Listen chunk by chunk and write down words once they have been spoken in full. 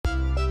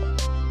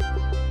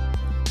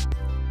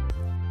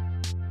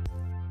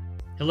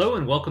Hello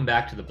and welcome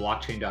back to the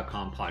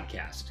Blockchain.com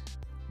podcast.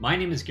 My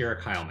name is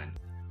Garrick Heilman.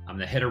 I'm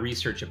the head of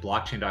research at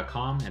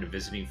Blockchain.com and a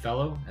visiting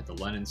fellow at the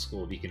London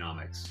School of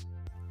Economics.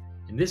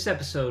 In this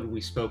episode,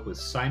 we spoke with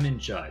Simon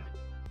Judd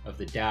of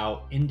the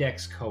DAO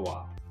Index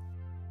Co-op.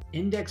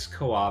 Index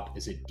Co-op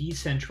is a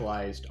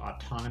decentralized,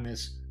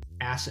 autonomous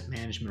asset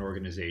management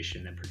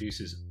organization that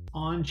produces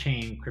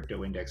on-chain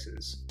crypto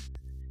indexes.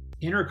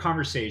 In our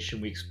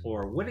conversation, we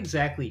explore what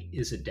exactly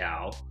is a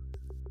DAO,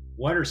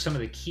 what are some of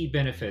the key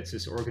benefits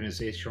this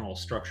organizational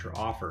structure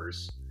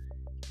offers,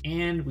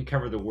 and we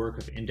cover the work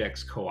of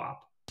Index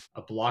Co-op,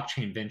 a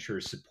blockchain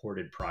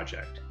venture-supported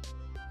project.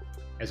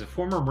 As a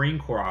former Marine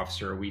Corps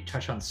officer, we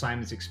touch on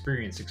Simon's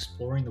experience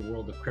exploring the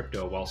world of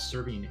crypto while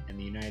serving in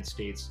the United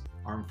States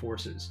Armed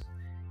Forces,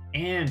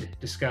 and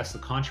discuss the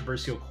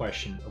controversial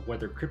question of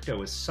whether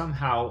crypto is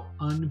somehow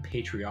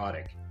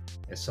unpatriotic,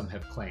 as some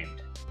have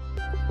claimed.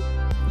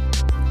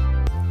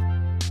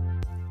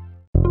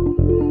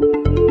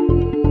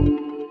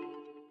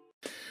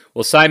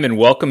 Well, Simon,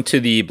 welcome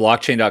to the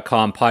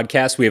Blockchain.com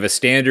podcast. We have a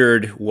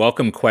standard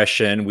welcome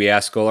question we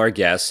ask all our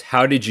guests.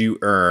 How did you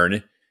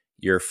earn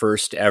your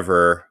first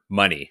ever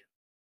money?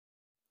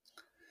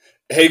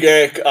 Hey,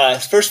 Garrick.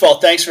 First of all,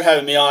 thanks for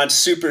having me on.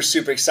 Super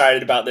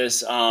excited about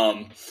this.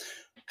 How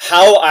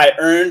I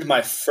earned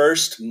my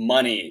first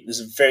money. This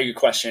is a very good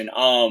question.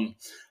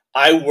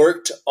 I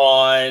worked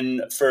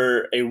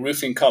for a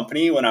roofing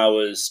company when I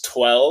was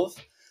 12.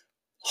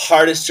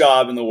 Hardest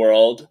job in the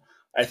world.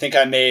 I think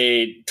I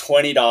made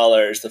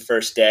 $20 the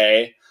first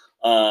day,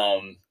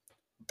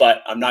 but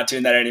I'm not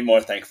doing that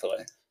anymore,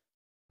 thankfully.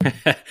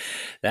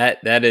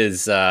 That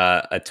is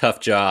a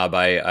tough job.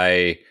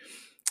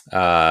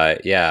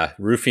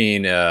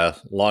 Roofing,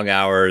 long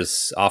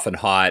hours, often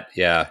hot.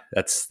 Yeah,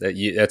 that's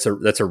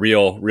a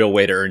real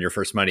way to earn your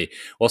first money.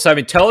 Well,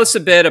 Simon, tell us a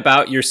bit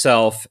about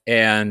yourself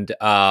and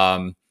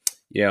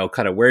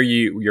kind of where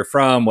you're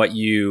from, what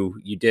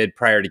you did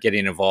prior to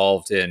getting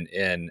involved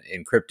in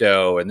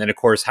crypto, and then of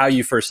course how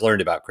you first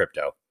learned about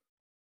crypto.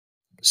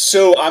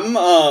 So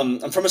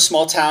I'm from a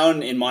small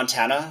town in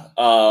Montana.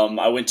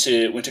 I went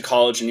to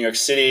college in New York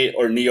City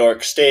or New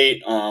York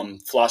State,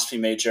 philosophy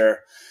major.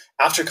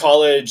 After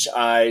college,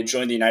 I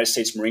joined the United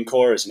States Marine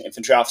Corps as an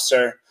infantry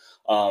officer.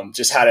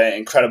 Just had an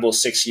incredible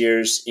 6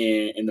 years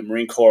in the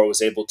Marine Corps.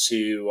 Was able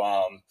to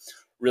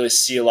really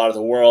see a lot of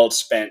the world.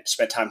 Spent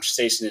time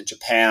stationed in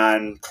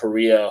Japan,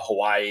 Korea,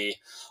 Hawaii,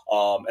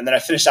 and then I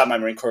finished out my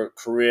Marine Corps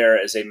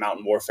career as a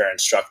mountain warfare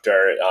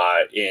instructor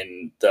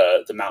in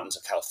the mountains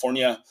of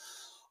California.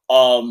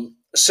 My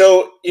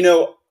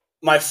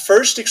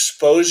first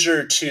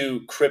exposure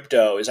to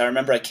crypto is I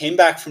remember I came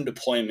back from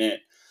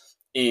deployment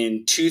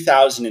in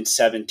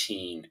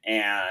 2017,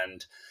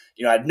 and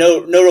I had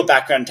no real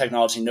background in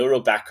technology, no real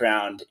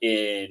background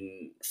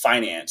in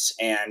finance,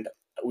 and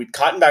we'd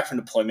gotten back from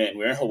deployment and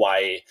we were in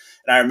Hawaii.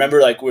 And I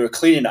remember we were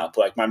cleaning up,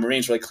 my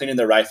Marines were cleaning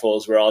their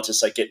rifles. We were all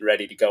just getting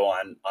ready to go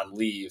on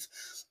leave.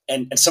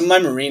 And some of my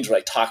Marines were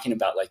talking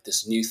about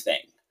this new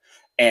thing.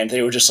 And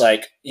they were just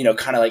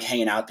kind of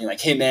hanging out being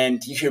hey man,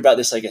 do you hear about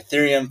this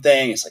Ethereum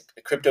thing? It's a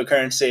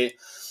cryptocurrency.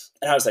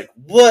 And I was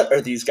what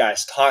are these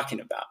guys talking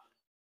about?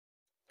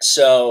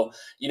 So,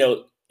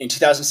 in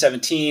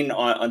 2017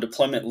 on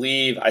deployment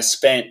leave, I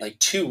spent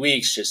 2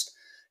 weeks just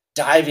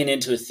diving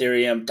into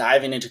Ethereum,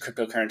 diving into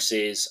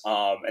cryptocurrencies.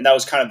 And that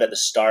was kind of at the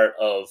start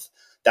of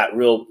the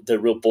real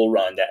bull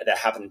run that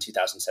happened in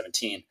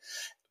 2017.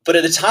 But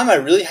at the time, I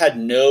really had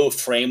no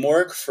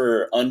framework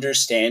for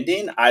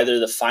understanding either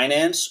the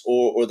finance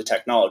or the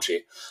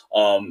technology.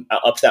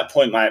 Up to that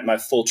point, my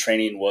full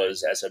training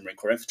was as a Marine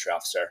Corps infantry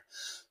officer.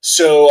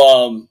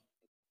 So,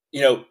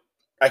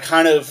 I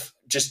kind of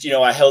just,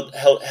 I held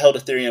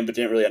Ethereum, but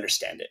didn't really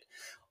understand it.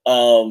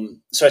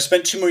 So I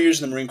spent 2 more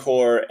years in the Marine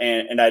Corps,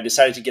 and I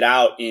decided to get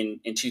out in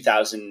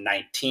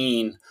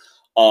 2019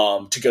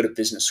 to go to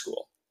business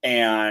school.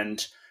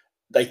 And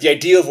the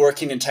idea of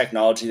working in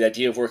technology, the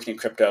idea of working in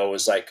crypto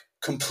was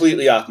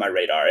completely off my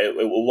radar. It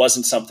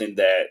wasn't something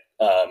that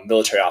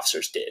military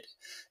officers did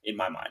in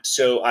my mind.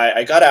 So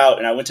I got out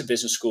and I went to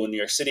business school in New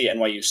York City,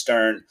 NYU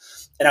Stern,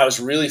 and I was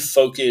really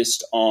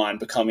focused on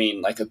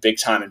becoming a big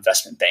time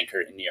investment banker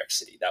in New York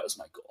City. That was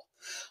my goal.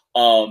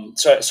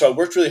 So I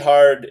worked really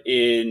hard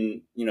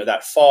in,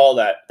 that fall,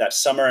 that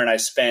summer, and I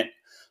spent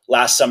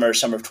last summer of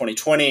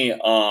 2020,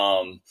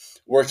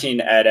 working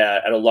at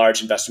a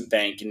large investment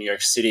bank in New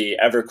York City,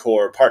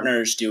 Evercore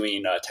Partners,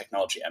 doing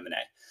technology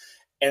M&A.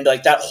 And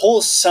that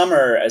whole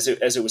summer, as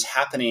it was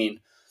happening,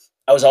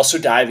 I was also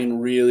diving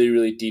really,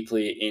 really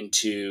deeply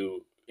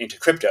into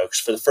crypto, because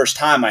for the first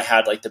time I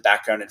had the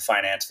background in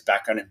finance, the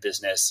background in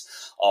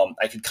business.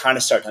 I could kind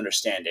of start to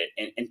understand it.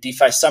 And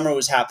DeFi summer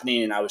was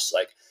happening, and I was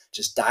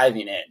just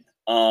diving in.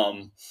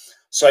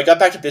 So I got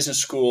back to business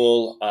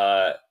school,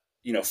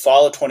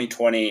 fall of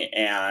 2020,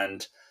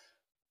 and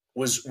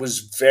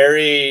was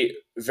very,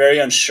 very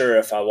unsure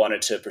if I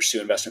wanted to pursue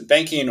investment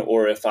banking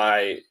or if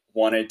I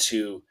wanted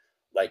to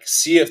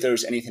see if there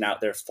was anything out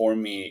there for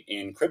me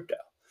in crypto.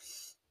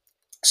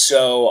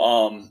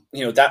 So,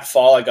 that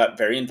fall, I got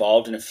very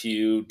involved in a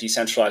few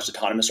decentralized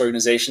autonomous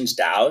organizations,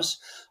 DAOs.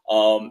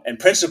 And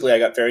principally, I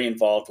got very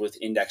involved with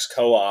Index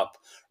Co-op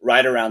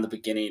right around the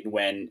beginning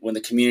when the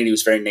community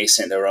was very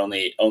nascent. There were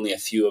only a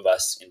few of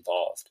us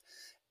involved.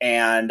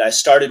 And I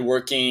started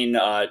working,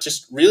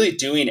 just really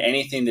doing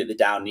anything that the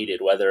DAO needed,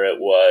 whether it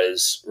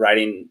was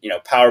writing,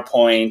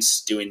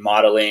 PowerPoints, doing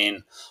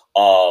modeling,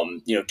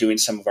 doing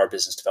some of our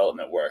business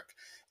development work.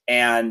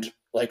 And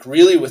like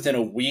really within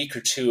a week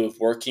or two of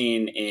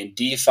working in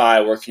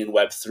DeFi, working in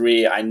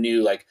Web3, I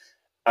knew like,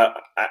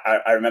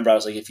 I remember I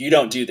was like, if you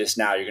don't do this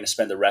now, you're going to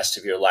spend the rest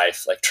of your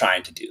life like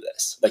trying to do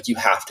this. Like you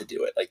have to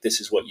do it. Like this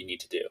is what you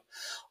need to do.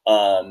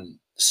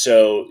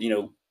 So,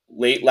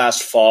 late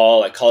last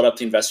fall, I called up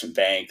the investment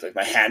bank. Like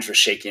my hands were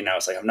shaking. I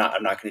was like, I'm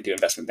not going to do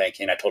investment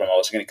banking. I told them I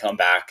was going to come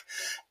back,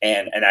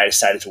 and I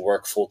decided to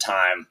work full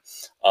time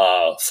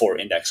for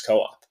Index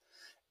Co-op.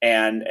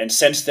 And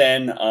since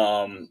then,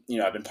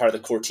 I've been part of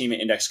the core team at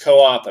Index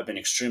Co-op. I've been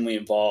extremely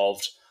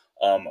involved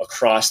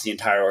across the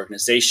entire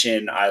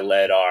organization. I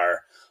led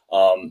our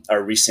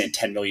recent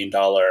 $10 million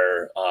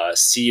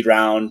seed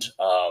round,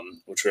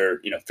 which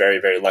we're very,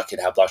 very lucky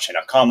to have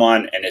blockchain.com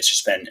on, and it's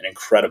just been an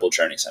incredible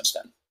journey since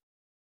then.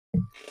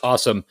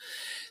 Awesome.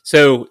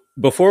 So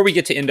before we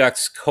get to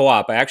Index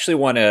Co-op, I actually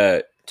want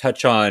to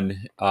touch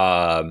on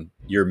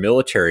your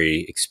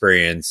military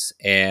experience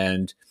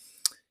and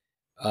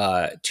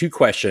two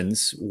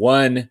questions.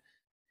 One,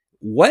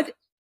 what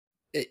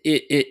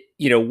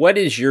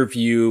is your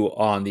view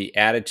on the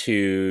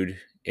attitude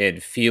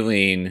and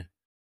feeling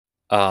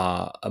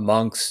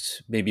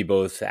amongst maybe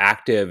both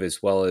active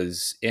as well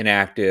as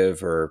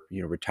inactive or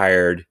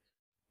retired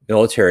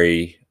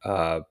military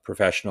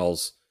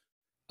professionals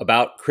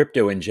about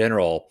crypto in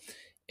general?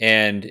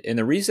 And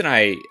the reason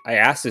I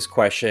ask this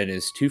question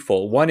is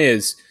twofold. One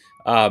is,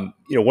 one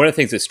of the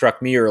things that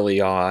struck me early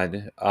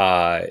on,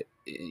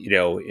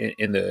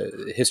 in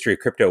the history of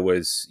crypto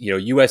was,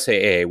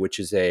 USAA, which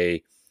is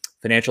a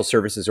financial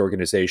services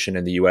organization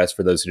in the U.S.,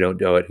 for those who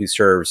don't know it, who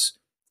serves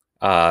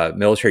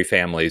military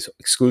families,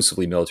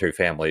 exclusively military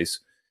families,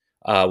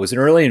 was an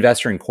early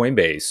investor in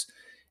Coinbase.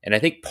 And I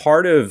think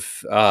part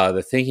of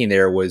the thinking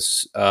there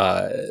was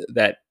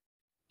that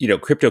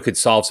crypto could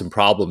solve some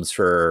problems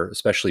for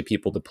especially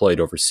people deployed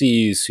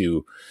overseas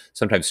who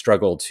sometimes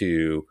struggle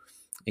to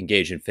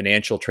engage in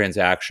financial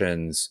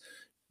transactions.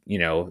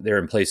 They're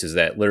in places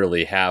that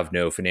literally have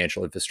no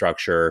financial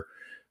infrastructure,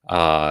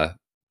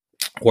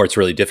 or it's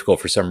really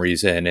difficult for some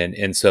reason.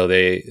 And so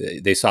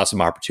they saw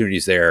some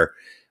opportunities there,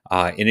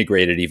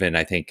 integrated even,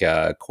 I think,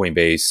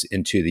 Coinbase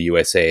into the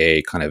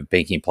USAA kind of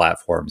banking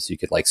platforms. You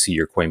could like see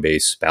your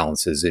Coinbase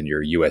balances in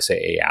your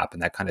USAA app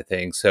and that kind of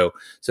thing. So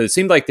it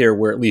seemed like there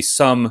were at least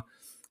some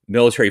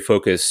military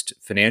focused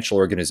financial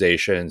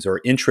organizations or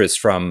interest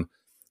from,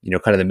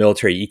 kind of the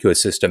military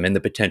ecosystem and the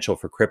potential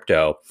for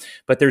crypto.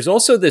 But there's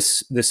also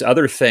this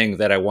other thing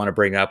that I want to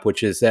bring up,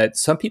 which is that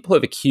some people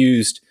have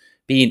accused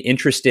being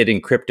interested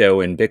in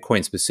crypto and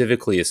Bitcoin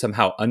specifically is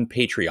somehow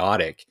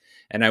unpatriotic.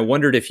 And I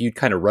wondered if you'd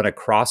kind of run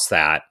across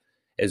that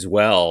as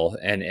well,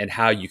 and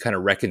how you kind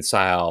of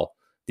reconcile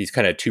these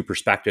kind of two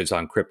perspectives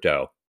on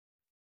crypto.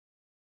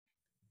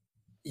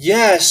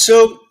 Yeah,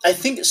 so I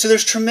think so.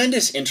 There's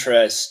tremendous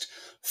interest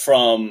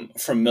from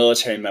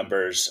military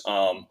members,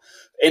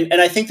 and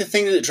I think the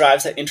thing that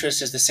drives that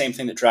interest is the same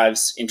thing that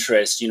drives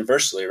interest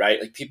universally,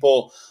 right? Like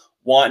people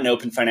want an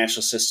open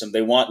financial system.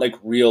 They want like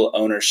real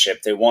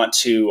ownership. They want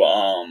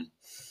to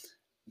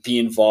be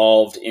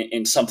involved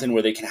in something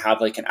where they can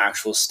have like an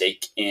actual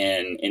stake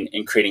in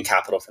creating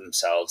capital for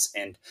themselves.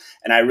 And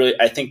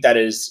I think that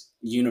is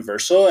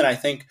universal. And I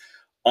think,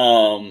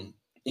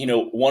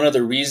 one of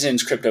the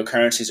reasons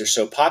cryptocurrencies are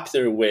so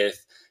popular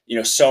with,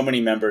 so many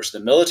members of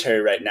the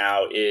military right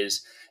now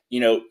is,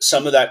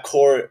 some of that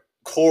core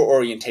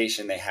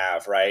orientation they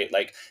have, right?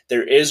 Like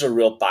there is a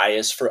real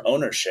bias for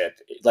ownership,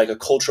 like a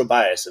cultural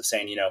bias of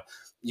saying,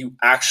 you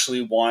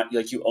actually want,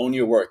 like, you own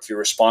your work. You're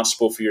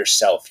responsible for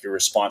yourself. You're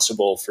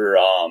responsible for,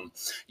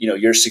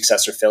 your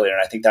success or failure.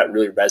 And I think that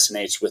really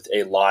resonates with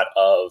a lot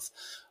of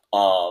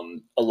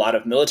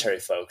military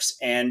folks.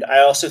 And I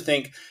also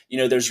think,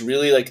 there's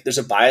really there's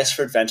a bias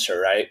for adventure,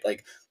 right?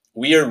 Like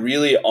we are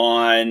really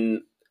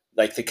on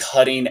like the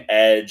cutting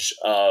edge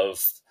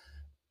of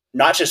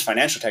not just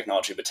financial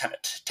technology, but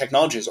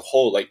technology as a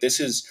whole. Like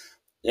this is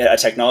a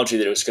technology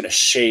that was going to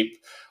shape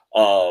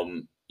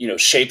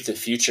the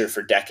future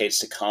for decades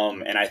to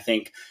come. And I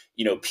think,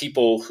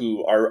 people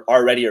who are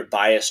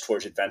biased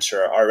towards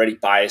adventure, are already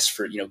biased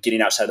for,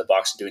 getting outside the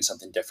box and doing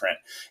something different.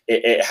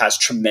 It has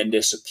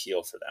tremendous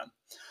appeal for them.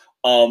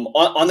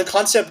 On the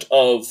concept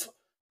of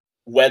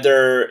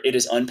whether it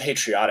is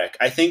unpatriotic,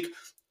 I think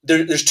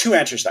there's two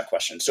answers to that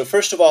question. So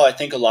first of all, I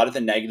think a lot of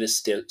the negative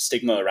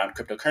stigma around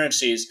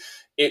cryptocurrencies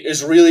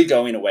is really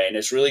going away, and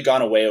it's really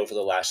gone away over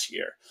the last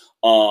year.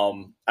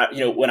 When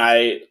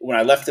I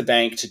left the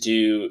bank to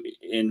do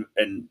in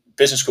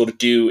business school to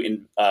do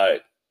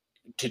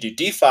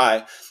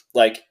DeFi,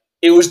 like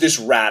it was this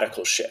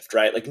radical shift,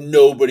 right? Like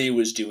nobody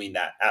was doing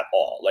that at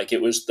all. Like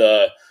it was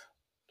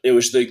It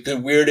was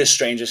the weirdest,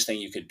 strangest thing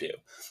you could do.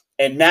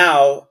 And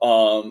now,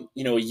 a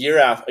year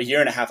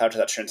and a half after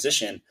that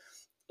transition,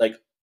 like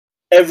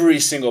every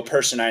single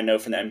person I know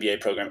from the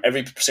MBA program,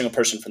 every single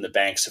person from the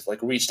banks have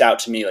like reached out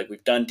to me. Like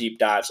we've done deep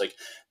dives. Like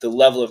the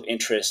level of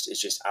interest is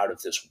just out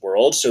of this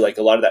world. So like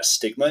a lot of that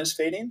stigma is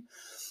fading.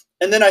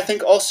 And then I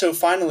think also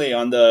finally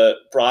on the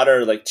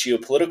broader like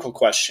geopolitical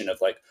question of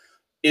like,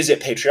 is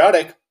it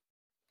patriotic?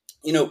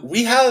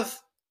 We have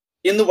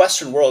in the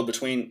Western world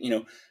between,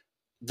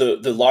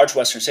 the large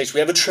Western states, we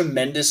have a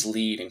tremendous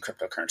lead in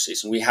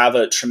cryptocurrencies, and we have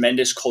a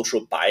tremendous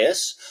cultural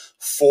bias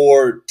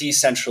for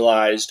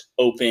decentralized,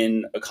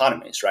 open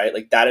economies, right?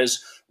 Like that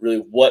is really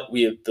what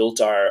we have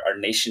built our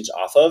nations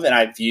off of. And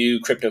I view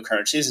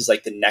cryptocurrencies as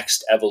like the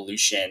next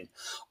evolution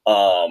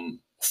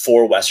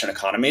for Western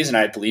economies. And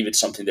I believe it's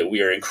something that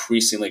we are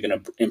increasingly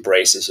going to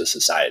embrace as a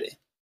society.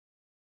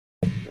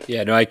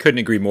 Yeah, no, I couldn't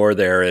agree more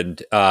there.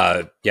 And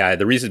part of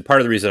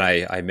the reason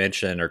I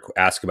mention or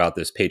ask about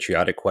this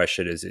patriotic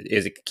question is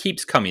it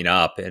keeps coming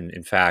up. And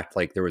in fact,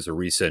 like there was a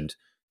recent,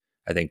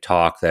 I think,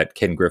 talk that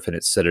Ken Griffin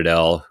at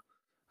Citadel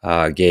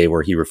gave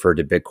where he referred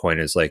to Bitcoin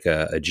as like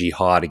a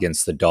jihad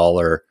against the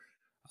dollar,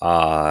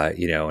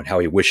 and how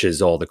he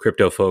wishes all the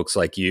crypto folks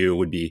like you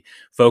would be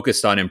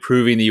focused on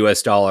improving the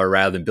US dollar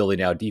rather than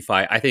building out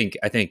DeFi. I think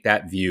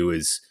that view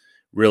is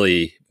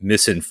really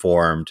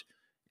misinformed.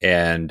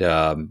 And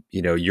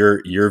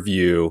your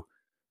view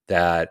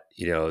that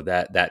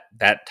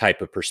that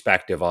type of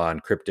perspective on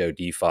crypto,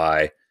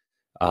 DeFi,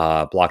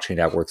 blockchain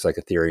networks like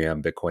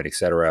Ethereum, Bitcoin, et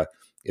cetera,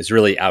 is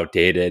really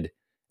outdated.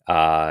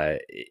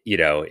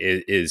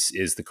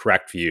 Is the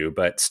correct view,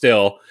 but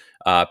still,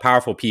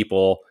 powerful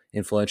people,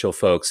 influential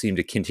folks seem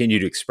to continue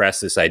to express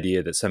this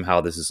idea that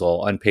somehow this is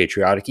all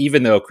unpatriotic,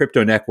 even though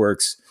crypto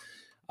networks,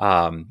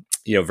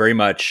 very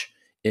much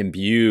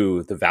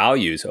imbue the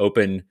values: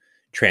 open,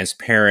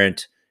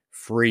 transparent,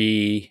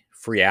 free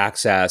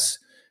access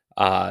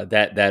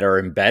that are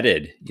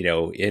embedded,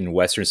 in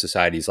Western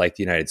societies like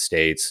the United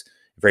States,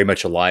 very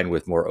much aligned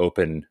with more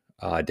open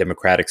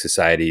democratic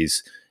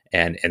societies,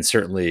 and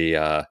certainly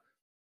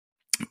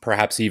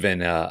perhaps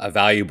even a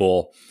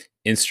valuable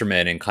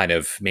instrument in kind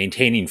of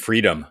maintaining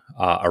freedom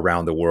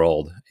around the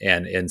world.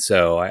 And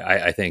so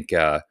I think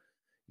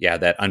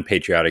that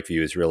unpatriotic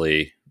view is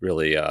really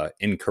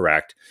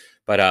incorrect.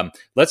 But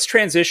let's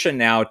transition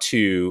now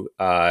to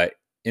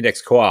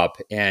Index Co-op,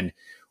 and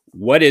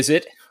what is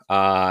it,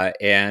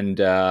 and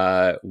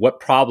what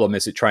problem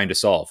is it trying to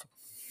solve?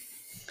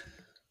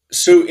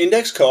 So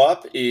Index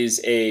Co-op is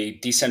a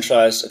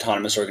decentralized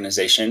autonomous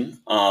organization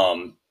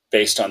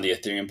based on the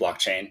Ethereum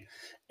blockchain.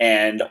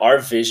 And our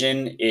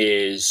vision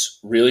is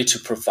really to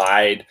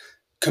provide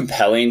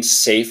compelling,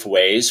 safe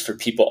ways for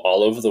people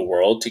all over the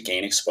world to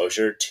gain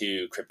exposure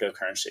to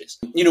cryptocurrencies.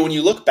 When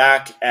you look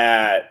back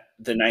at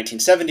the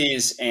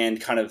 1970s and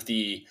kind of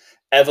the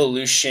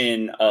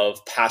evolution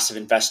of passive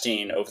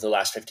investing over the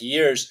last 50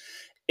 years,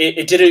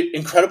 it did an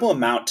incredible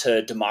amount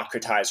to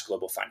democratize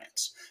global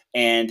finance.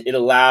 And it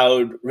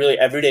allowed really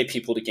everyday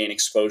people to gain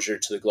exposure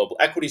to the global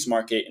equities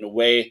market in a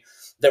way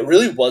that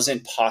really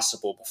wasn't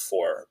possible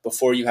before.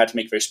 Before, you had to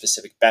make very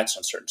specific bets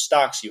on certain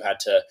stocks. You had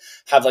to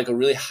have like a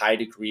really high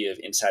degree of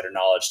insider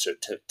knowledge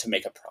to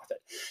make a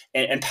profit.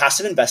 And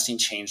passive investing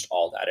changed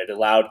all that. It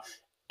allowed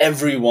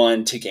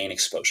everyone to gain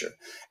exposure.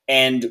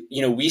 And,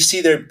 we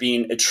see there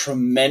being a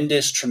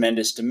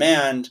tremendous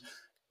demand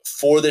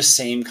for the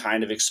same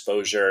kind of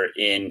exposure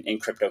in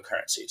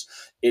cryptocurrencies.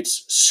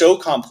 It's so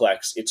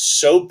complex. It's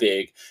so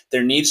big.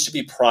 There needs to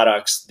be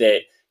products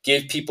that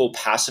give people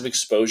passive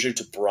exposure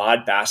to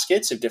broad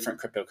baskets of different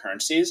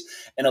cryptocurrencies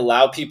and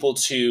allow people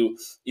to,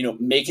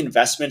 make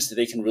investments that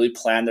they can really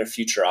plan their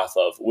future off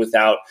of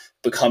without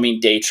becoming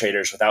day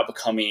traders, without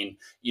becoming,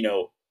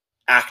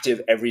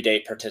 active everyday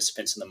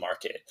participants in the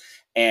market.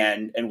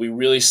 And we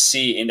really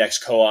see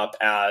Index Co-op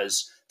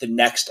as the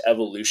next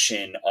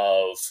evolution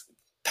of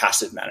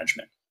passive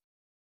management.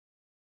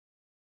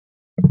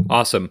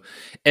 Awesome.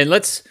 And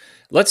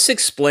let's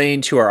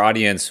explain to our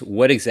audience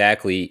what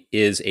exactly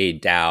is a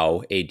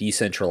DAO, a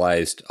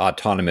decentralized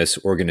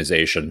autonomous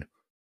organization.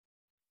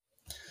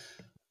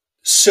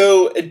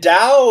 So a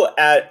DAO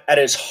at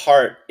its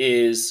heart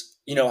is,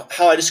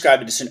 how I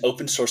describe it is an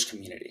open source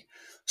community.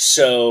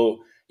 So,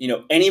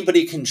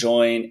 anybody can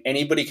join,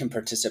 anybody can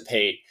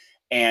participate,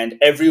 and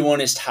everyone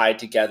is tied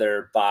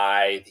together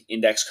by the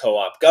Index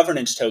Co-op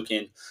governance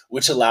token,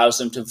 which allows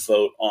them to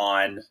vote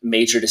on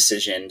major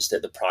decisions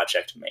that the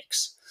project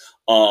makes.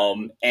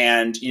 And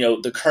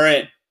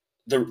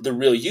the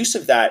real use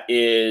of that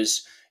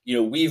is,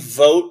 we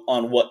vote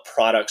on what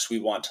products we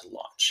want to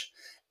launch.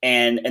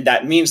 And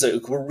that means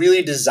that we're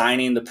really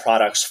designing the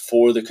products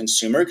for the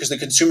consumer, because the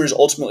consumer is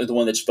ultimately the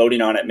one that's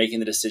voting on it, making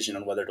the decision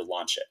on whether to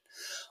launch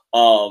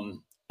it.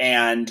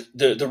 And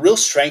the real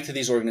strength of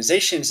these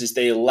organizations is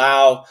they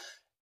allow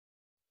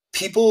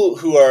people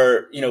who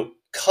are,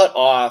 cut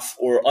off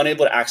or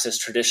unable to access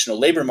traditional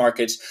labor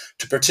markets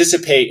to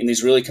participate in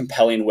these really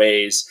compelling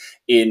ways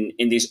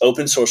in these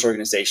open source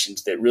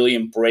organizations that really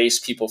embrace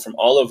people from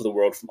all over the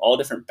world, from all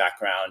different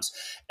backgrounds,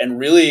 and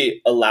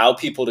really allow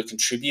people to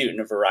contribute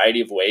in a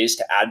variety of ways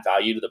to add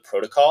value to the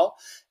protocol.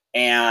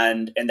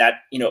 And that,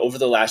 over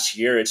the last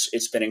year,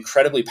 it's been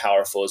incredibly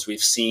powerful as we've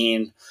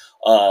seen,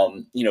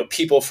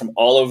 people from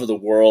all over the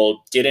world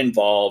get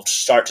involved,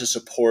 start to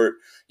support,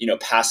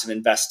 passive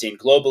investing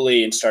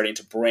globally, and starting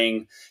to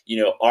bring,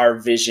 our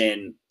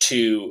vision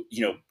to,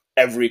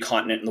 every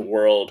continent in the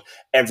world,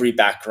 every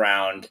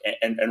background,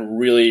 and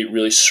really,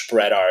 really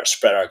spread our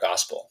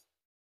gospel.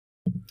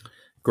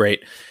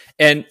 Great.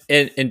 And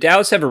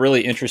DAOs have a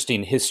really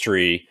interesting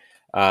history.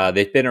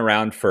 They've been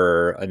around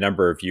for a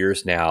number of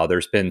years now.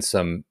 There's been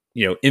some,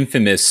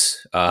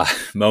 infamous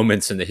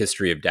moments in the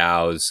history of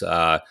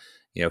DAOs.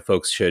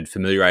 Folks should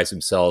familiarize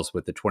themselves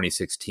with the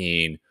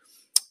 2016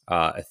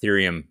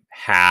 Ethereum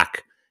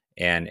hack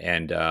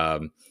and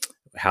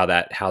how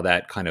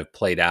that kind of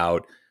played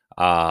out.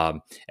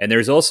 And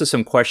there's also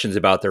some questions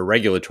about their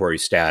regulatory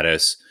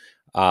status.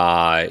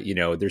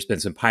 There's been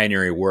some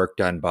pioneering work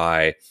done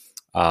by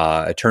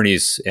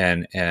attorneys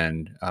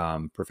and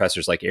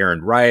professors like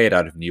Aaron Wright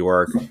out of New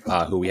York,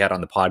 who we had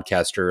on the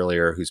podcast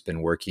earlier, who's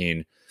been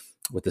working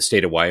with the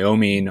state of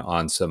Wyoming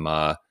on some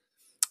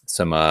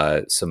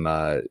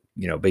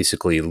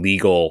basically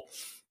legal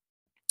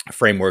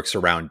frameworks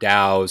around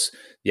DAOs.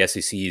 The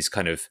SEC's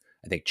kind of,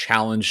 I think,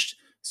 challenged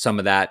some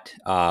of that.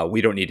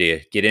 We don't need to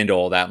get into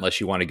all that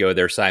unless you want to go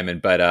there, Simon.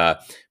 But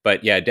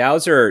yeah,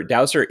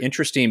 DAOs are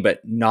interesting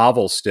but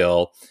novel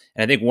still.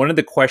 And I think one of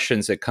the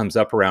questions that comes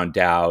up around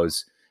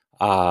DAOs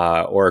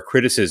or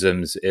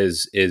criticisms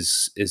is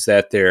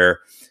that they're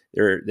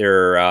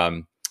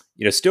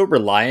still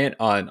reliant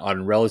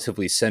on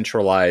relatively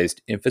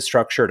centralized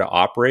infrastructure to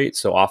operate.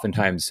 So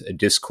oftentimes a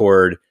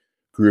Discord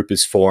group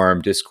is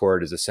formed.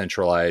 Discord is a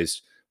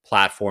centralized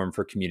platform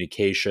for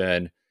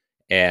communication.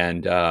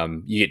 And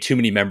you get too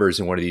many members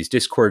in one of these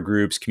Discord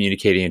groups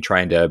communicating and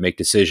trying to make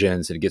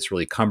decisions, and it gets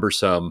really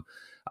cumbersome.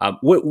 How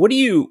do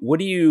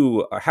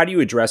you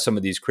address some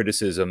of these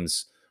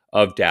criticisms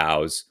of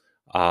DAOs,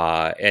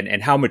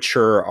 and how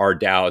mature are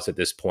DAOs at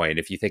this point?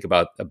 If you think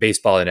about a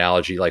baseball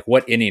analogy, like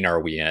what inning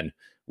are we in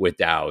with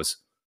DAOs?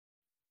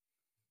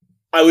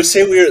 I would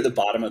say we're at the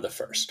bottom of the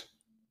first.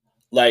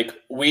 Like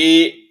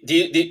I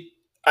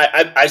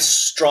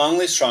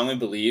strongly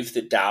believe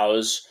that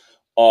DAOs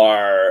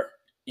are,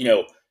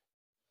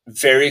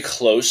 very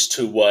close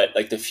to what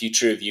like the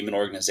future of human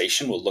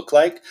organization will look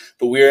like,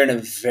 but we're in a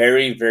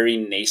very, very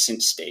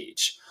nascent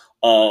stage.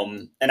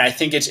 And I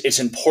think it's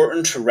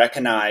important to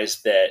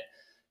recognize that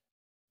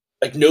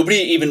like nobody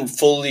even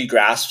fully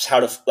grasps how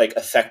to like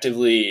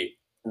effectively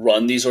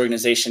run these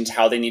organizations,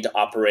 how they need to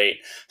operate,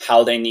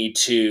 how they need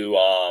to,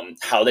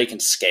 how they can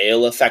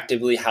scale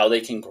effectively, how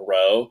they can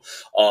grow.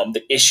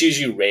 The issues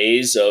you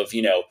raise of,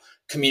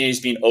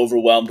 communities being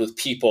overwhelmed with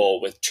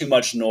people, with too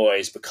much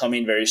noise,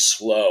 becoming very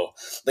slow.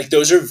 Like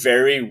those are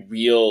very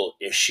real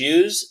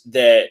issues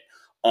that,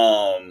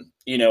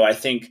 I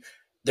think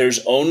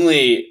there's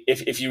only,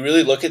 if you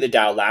really look at the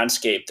DAO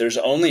landscape, there's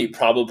only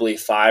probably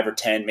 5 or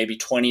 10, maybe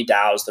 20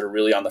 DAOs that are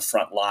really on the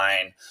front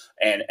line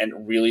and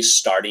really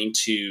starting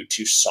to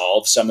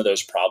solve some of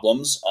those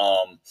problems.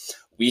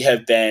 We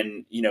have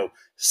been,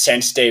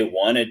 since day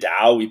one at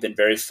DAO, we've been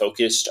very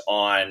focused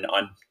on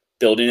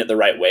building it the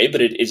right way, but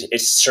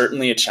it's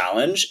certainly a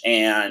challenge.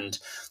 And,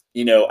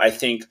 I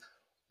think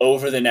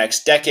over the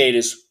next decade,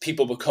 as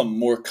people become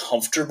more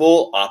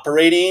comfortable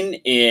operating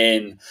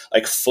in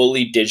like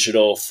fully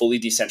digital, fully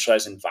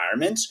decentralized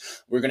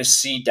environments, we're going to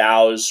see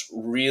DAOs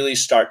really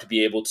start to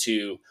be able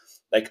to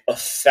like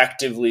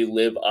effectively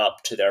live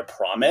up to their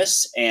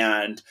promise.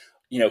 And,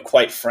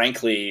 quite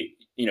frankly,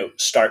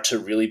 start to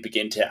really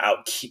begin to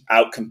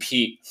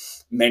outcompete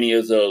many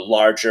of the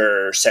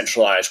larger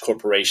centralized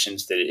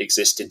corporations that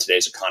exist in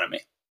today's economy.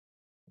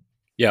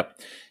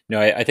 Yep.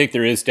 No, I think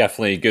there is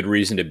definitely good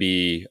reason to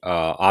be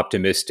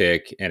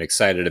optimistic and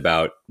excited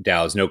about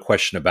DAOs, no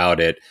question about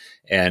it.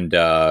 And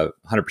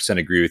 100%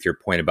 agree with your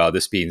point about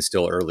this being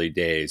still early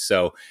days.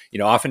 So,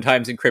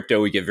 oftentimes in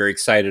crypto, we get very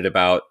excited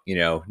about,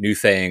 new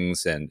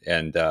things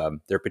and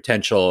their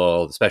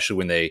potential, especially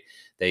when they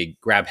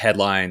grab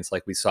headlines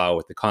like we saw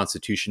with the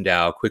Constitution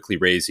DAO quickly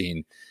raising,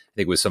 I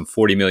think it was some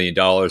 $40 million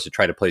to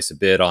try to place a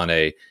bid on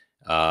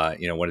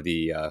one of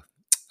the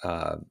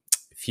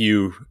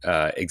few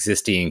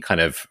existing kind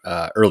of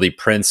early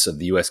prints of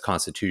the U.S.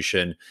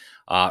 Constitution.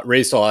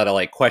 Raised a lot of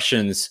like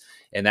questions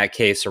in that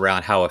case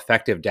around how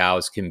effective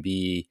DAOs can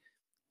be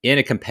in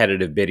a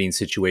competitive bidding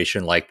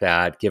situation like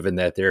that, given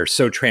that they're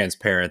so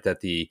transparent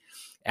that the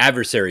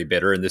adversary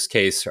bidder, in this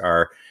case,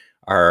 our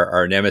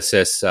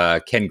nemesis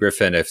Ken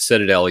Griffin of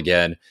Citadel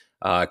again,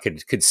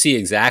 could see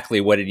exactly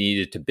what it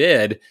needed to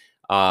bid.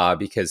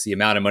 Because the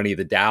amount of money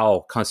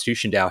the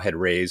Constitution DAO had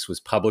raised was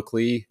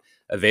publicly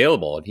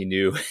available, and he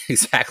knew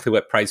exactly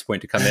what price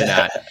point to come in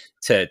at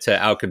to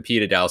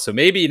outcompete a DAO. So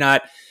maybe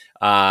not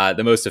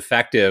the most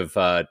effective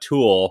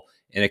tool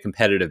in a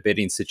competitive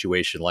bidding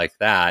situation like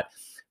that,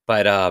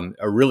 but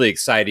a really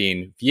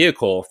exciting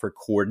vehicle for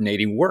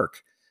coordinating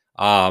work.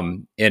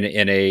 in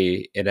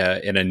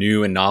a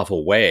new and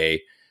novel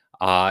way,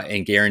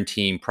 and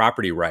guaranteeing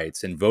property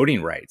rights and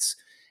voting rights.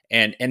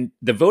 And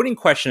the voting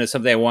question is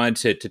something I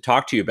wanted to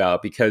talk to you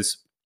about because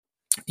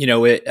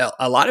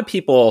a lot of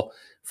people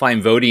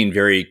find voting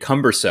very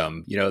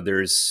cumbersome.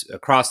 There's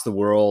across the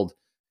world,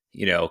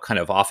 kind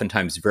of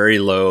oftentimes very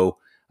low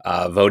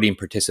voting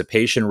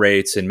participation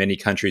rates in many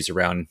countries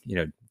around,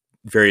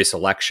 various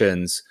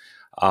elections.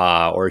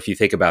 Or if you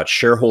think about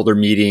shareholder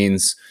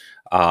meetings,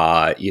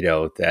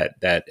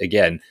 that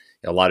again,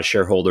 a lot of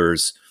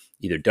shareholders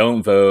either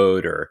don't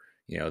vote or,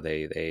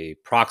 they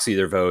proxy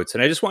their votes.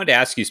 And I just wanted to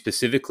ask you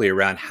specifically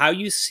around how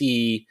you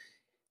see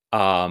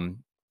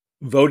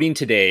voting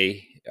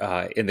today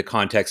in the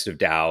context of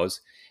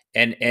DAOs.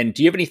 And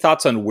do you have any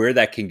thoughts on where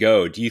that can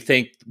go? Do you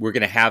think we're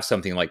going to have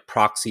something like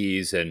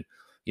proxies and,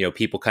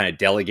 people kind of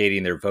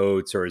delegating their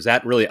votes, or does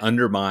that really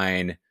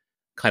undermine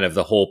kind of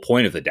the whole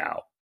point of the DAO?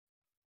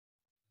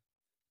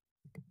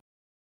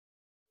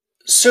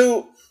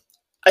 So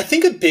I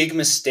think a big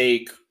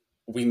mistake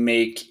we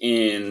make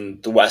in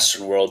the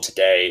Western world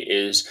today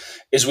is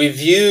we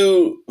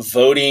view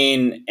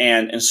voting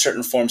and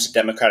certain forms of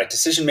democratic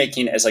decision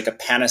making as like a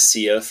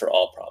panacea for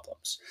all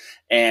problems.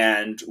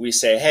 And we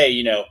say, hey,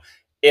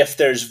 if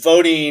there's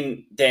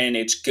voting, then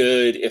it's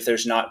good. If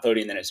there's not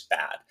voting, then it's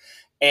bad.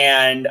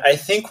 And I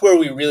think where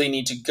we really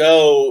need to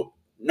go,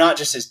 not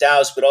just as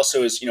DAOs, but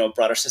also as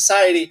broader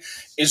society,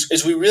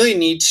 is we really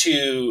need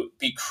to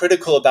be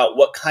critical about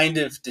what kind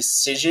of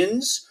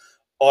decisions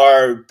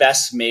are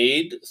best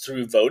made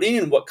through voting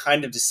and what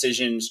kind of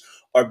decisions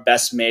are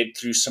best made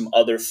through some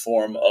other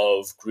form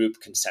of group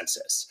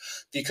consensus.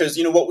 Because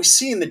what we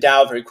see in the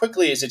DAO very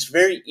quickly is it's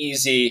very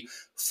easy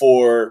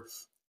for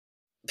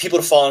people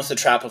to fall into the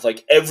trap of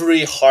like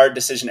every hard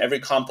decision, every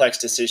complex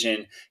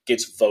decision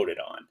gets voted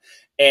on.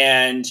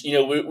 And,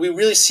 we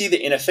really see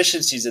the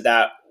inefficiencies of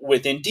that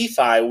within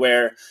DeFi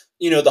where,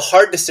 the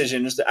hard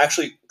decisions, the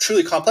actually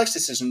truly complex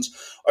decisions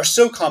are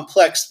so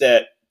complex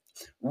that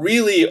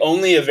really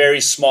only a very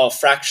small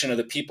fraction of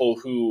the people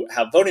who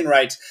have voting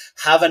rights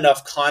have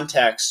enough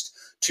context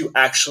to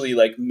actually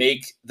like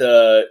make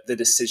the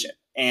decision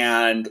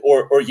and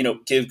or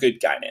give good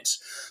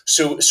guidance.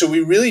 So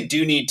we really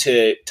do need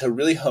to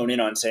really hone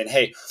in on saying,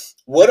 hey,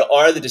 what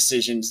are the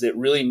decisions that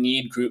really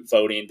need group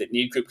voting, that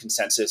need group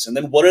consensus? And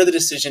then what are the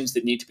decisions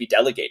that need to be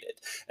delegated?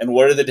 And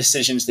what are the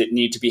decisions that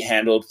need to be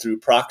handled through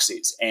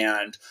proxies?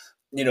 And,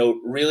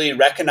 really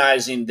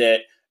recognizing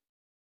that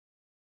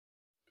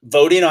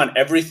voting on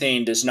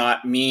everything does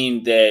not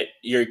mean that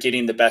you're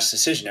getting the best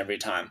decision every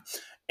time.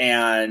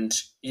 And,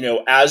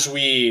 as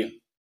we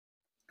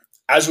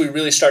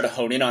really start to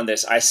hone in on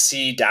this, I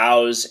see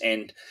DAOs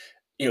and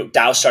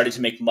DAOs starting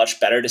to make much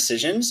better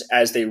decisions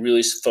as they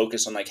really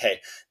focus on like,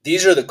 hey,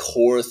 these are the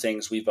core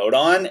things we vote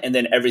on, and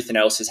then everything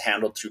else is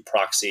handled through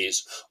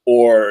proxies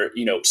or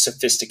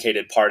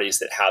sophisticated parties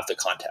that have the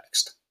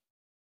context.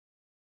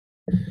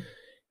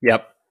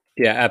 Yep.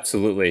 Yeah,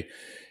 absolutely.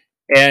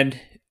 And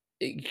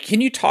can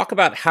you talk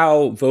about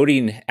how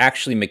voting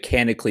actually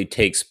mechanically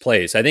takes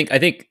place? I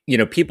think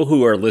people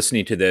who are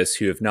listening to this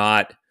who have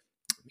not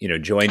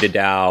joined a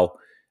DAO,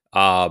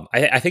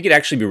 I think it'd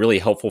actually be really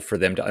helpful for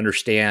them to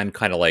understand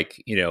kind of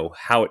like,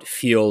 how it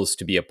feels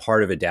to be a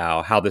part of a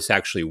DAO, how this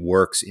actually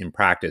works in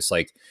practice.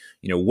 Like,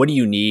 what do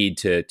you need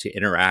to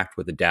interact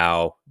with a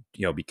DAO,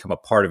 become a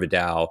part of a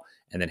DAO,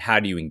 and then how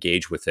do you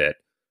engage with it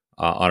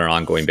on an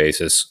ongoing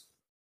basis?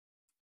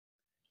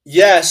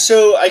 Yeah,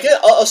 so I guess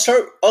I'll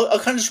start. I'll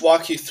kind of just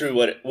walk you through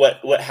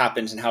what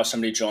happens and how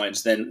somebody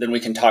joins. Then we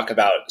can talk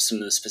about some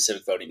of the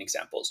specific voting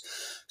examples.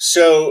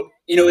 So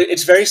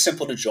it's very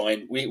simple to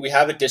join. We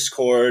have a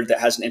Discord that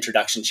has an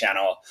introduction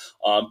channel.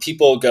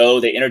 People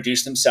go, they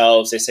introduce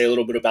themselves, they say a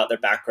little bit about their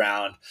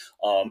background,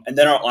 and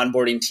then our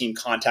onboarding team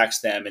contacts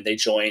them and they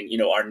join.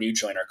 Our new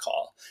joiner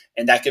call,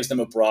 and that gives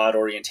them a broad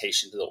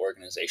orientation to the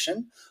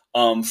organization.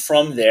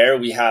 From there,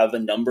 we have a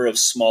number of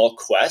small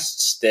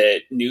quests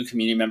that new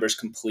community members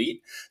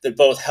complete that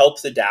both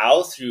help the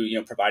DAO through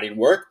providing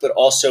work, but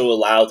also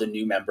allow the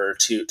new member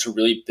to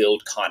really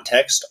build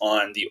context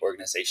on the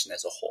organization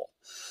as a whole.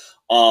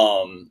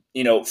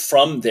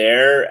 From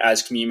there,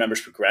 as community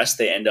members progress,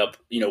 they end up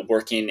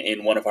working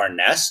in one of our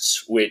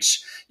nests,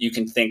 which you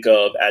can think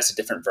of as a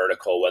different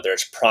vertical, whether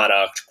it's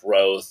product,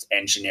 growth,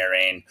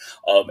 engineering,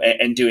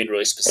 and doing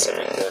really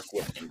specific work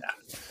within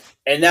that.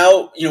 And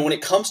now, when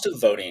it comes to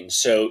voting,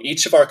 so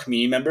each of our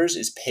community members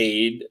is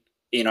paid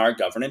in our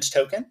governance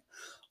token.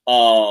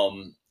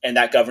 And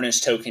that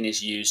governance token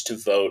is used to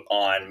vote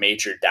on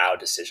major DAO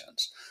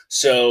decisions.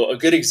 So a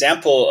good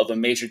example of a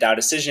major DAO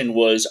decision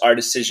was our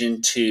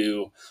decision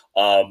to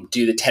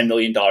do the $10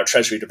 million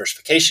treasury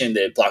diversification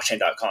that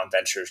blockchain.com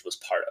Ventures was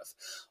part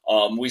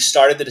of. We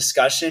started the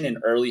discussion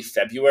in early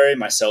February,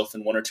 myself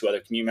and one or two other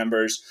community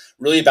members,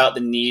 really about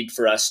the need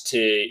for us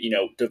to,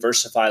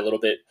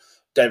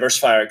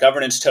 diversify our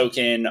governance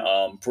token,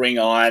 bring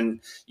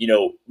on,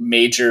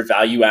 major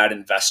value add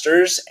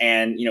investors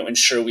and,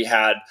 ensure we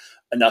had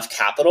enough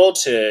capital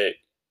to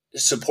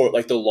support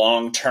like the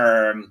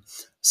long-term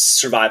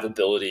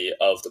survivability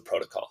of the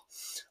protocol.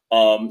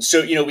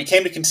 So, we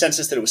came to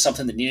consensus that it was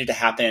something that needed to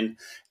happen.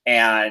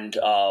 And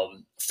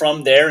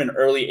from there, in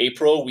early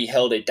April, we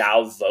held a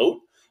DAO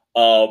vote,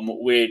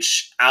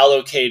 which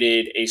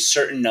allocated a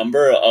certain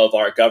number of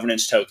our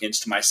governance tokens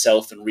to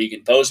myself and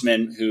Regan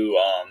Bozeman, who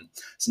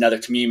is another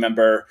community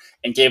member,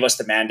 and gave us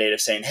the mandate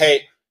of saying,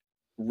 hey,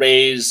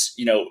 use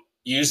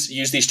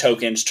these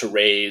tokens to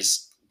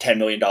raise $10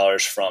 million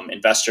from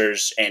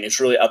investors. And it's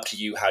really up to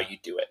you how you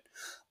do it.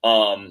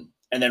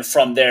 And then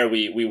from there,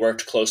 we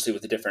worked closely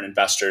with the different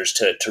investors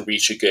to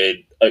reach a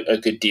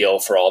good deal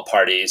for all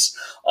parties,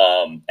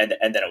 and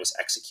then it was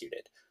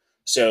executed.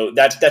 So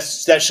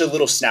that's a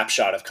little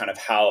snapshot of kind of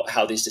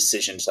how these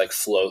decisions like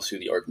flow through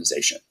the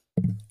organization.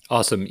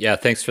 Awesome. Yeah,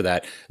 thanks for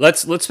that.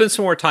 Let's spend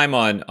some more time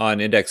on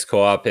Index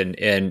Co-op,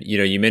 and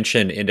you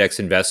mentioned index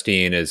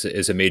investing as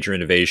a major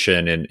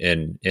innovation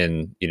in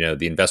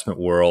the investment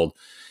world.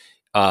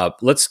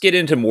 Let's get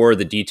into more of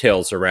the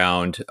details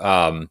around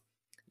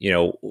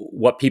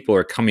what people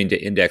are coming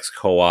to Index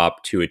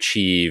Co-op to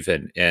achieve,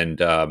 and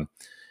what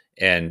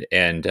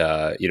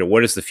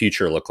does the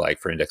future look like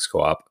for Index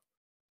Co-op?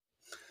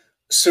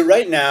 So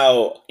right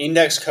now,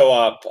 Index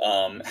Co-op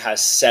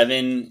has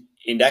 7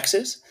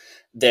 indexes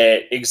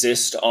that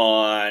exist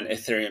on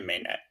Ethereum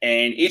mainnet.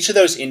 And each of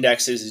those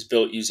indexes is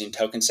built using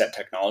token set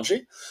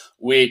technology,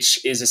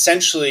 which is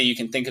essentially, you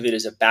can think of it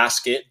as a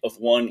basket of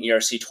one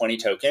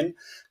ERC20 token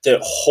that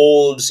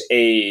holds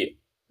a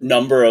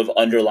number of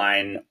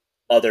underlying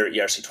other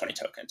ERC20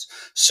 tokens.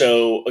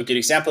 So a good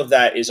example of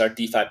that is our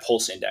DeFi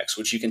Pulse Index,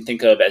 which you can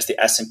think of as the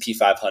S&P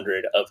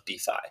 500 of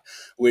DeFi,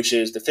 which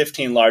is the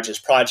 15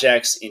 largest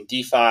projects in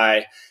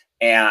DeFi,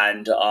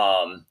 and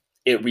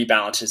it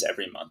rebalances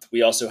every month.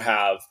 We also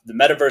have the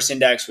Metaverse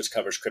Index, which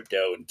covers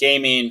crypto and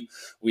gaming.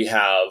 We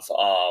have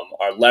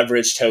our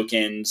leverage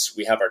tokens.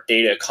 We have our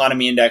Data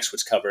Economy Index,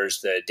 which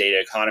covers the data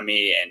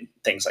economy and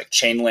things like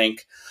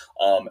Chainlink.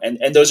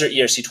 And those are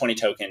ERC20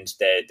 tokens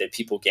that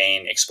people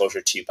gain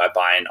exposure to by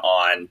buying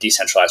on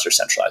decentralized or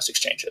centralized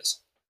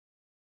exchanges.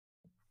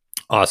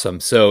 Awesome.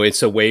 So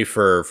it's a way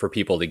for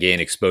people to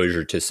gain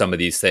exposure to some of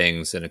these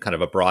things in a kind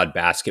of a broad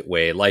basket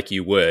way, like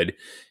you would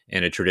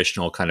in a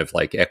traditional kind of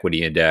like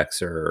equity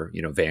index or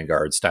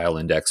Vanguard style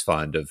index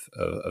fund of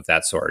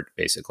that sort,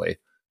 basically.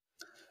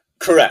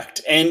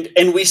 Correct. And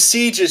we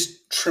see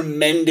just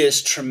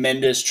tremendous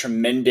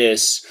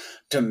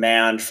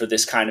demand for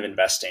this kind of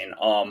investing.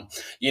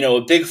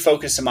 A big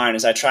focus of mine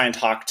is I try and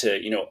talk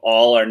to,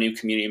 all our new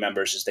community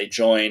members as they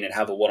join and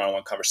have a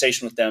one-on-one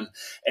conversation with them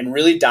and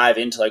really dive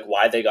into like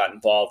why they got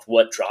involved,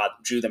 what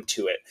drew them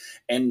to it.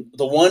 And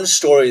the one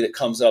story that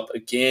comes up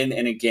again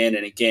and again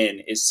and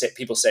again is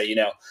people say,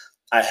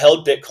 I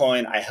held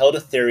Bitcoin, I held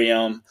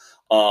Ethereum,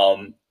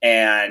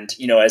 and,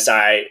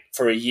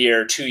 for a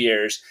year, 2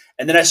 years,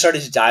 and then I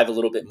started to dive a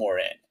little bit more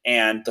in.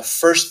 And the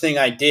first thing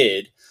I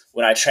did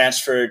when I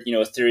transferred,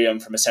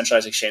 Ethereum from a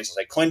centralized exchange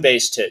like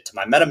Coinbase to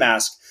my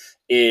MetaMask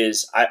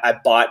is I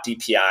bought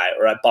DPI,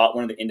 or I bought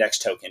one of the index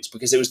tokens,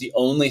 because it was the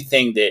only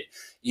thing that,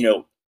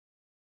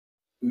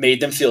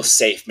 made them feel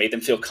safe, made them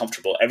feel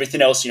comfortable.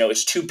 Everything else,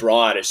 it's too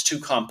broad, it's too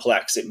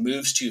complex, it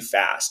moves too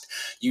fast.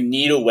 You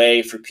need a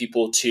way for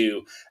people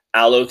to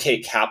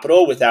allocate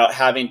capital without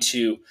having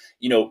to,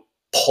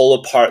 pull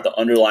apart the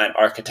underlying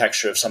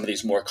architecture of some of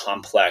these more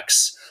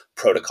complex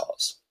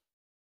protocols.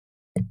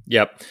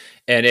 Yep.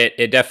 And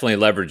it definitely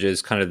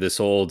leverages kind of this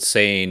old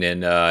saying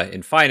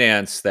in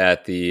finance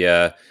that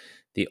the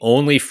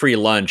only free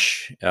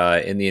lunch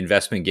in the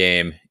investment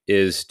game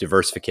is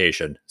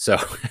diversification. So,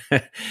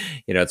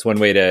 it's one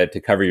way to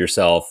cover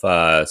yourself.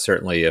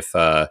 Certainly, if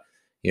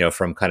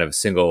from kind of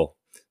single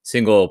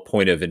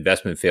point of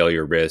investment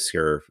failure risk,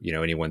 or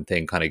any one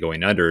thing kind of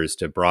going under, is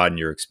to broaden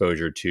your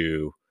exposure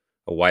to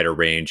a wider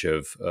range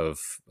of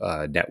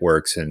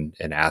networks and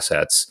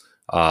assets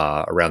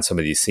around some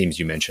of these themes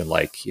you mentioned,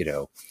 like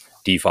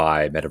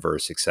DeFi,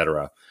 Metaverse,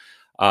 etc.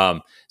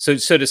 So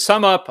to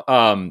sum up,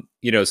 some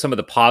of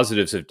the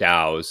positives of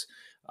DAOs,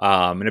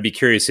 and I'd be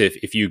curious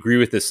if you agree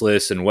with this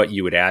list and what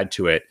you would add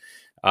to it.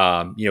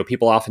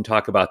 People often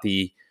talk about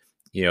the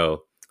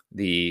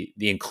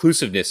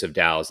inclusiveness of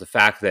DAOs, the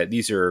fact that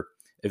these are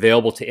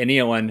available to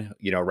anyone,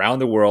 around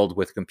the world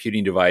with a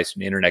computing device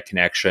and internet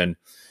connection.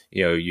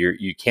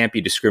 You can't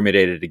be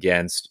discriminated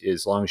against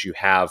as long as you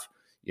have,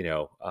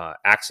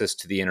 access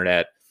to the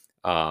internet.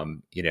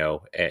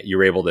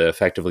 You're able to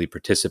effectively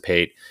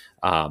participate.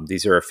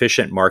 These are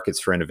efficient markets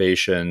for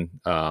innovation.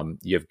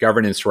 You have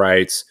governance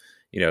rights,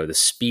 the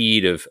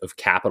speed of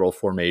capital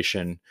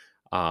formation,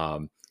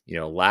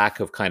 lack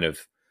of kind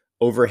of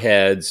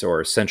overheads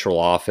or central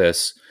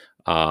office.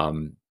 What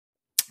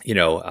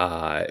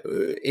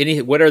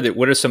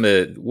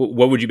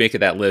would you make of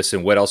that list,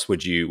 and what else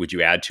would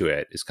you add to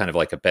it as kind of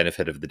like a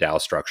benefit of the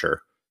DAO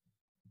structure?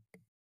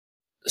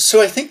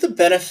 So I think the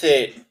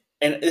benefit,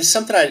 and it's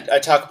something I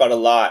talk about a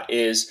lot,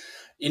 is,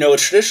 a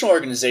traditional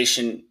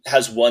organization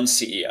has one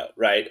CEO,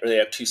 right? Or they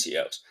have 2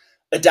 CEOs.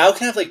 A DAO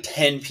can have like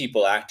 10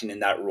 people acting in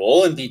that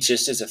role and be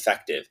just as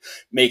effective,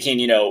 making,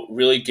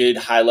 really good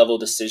high level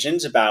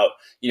decisions about,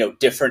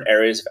 different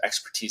areas of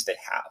expertise they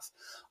have.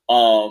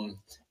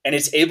 and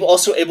it's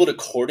also able to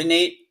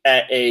coordinate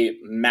at a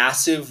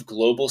massive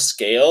global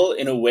scale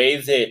in a way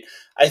that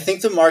I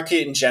think the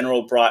market in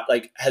general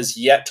has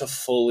yet to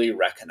fully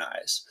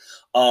recognize.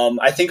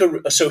 I think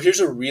so. Here's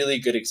a really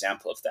good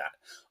example of that.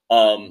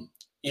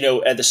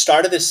 At the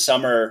start of this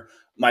summer,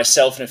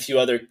 myself and a few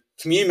other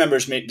community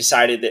members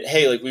decided that,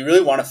 hey, like we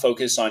really want to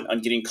focus on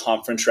getting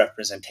conference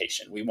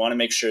representation. We want to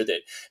make sure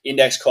that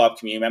Index Co-op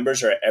community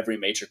members are at every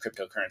major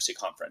cryptocurrency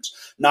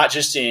conference, not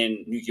just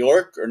in New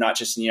York or not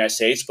just in the United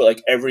States, but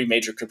like every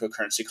major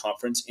cryptocurrency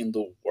conference in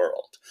the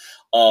world.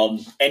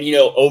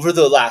 Over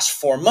the last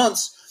 4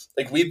 months,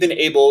 like we've been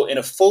able in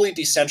a fully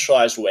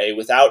decentralized way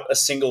without a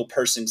single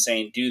person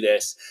saying do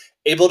this,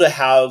 able to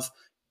have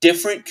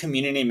different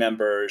community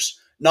members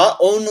not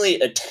only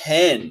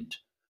attend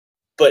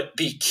but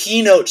be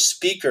keynote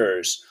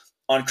speakers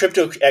at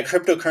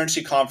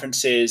cryptocurrency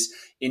conferences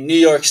in New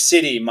York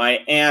City,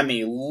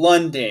 Miami,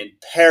 London,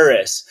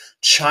 Paris,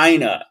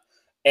 China,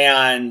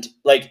 and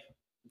like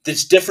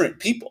it's different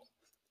people.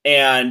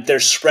 And they're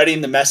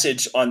spreading the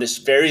message on this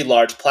very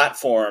large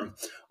platform,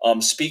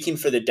 speaking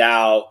for the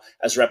DAO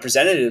as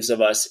representatives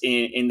of us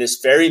in this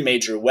very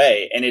major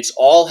way. And it's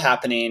all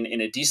happening in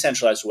a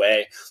decentralized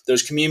way.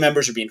 Those community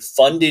members are being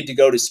funded to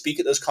go to speak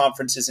at those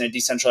conferences in a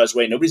decentralized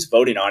way. Nobody's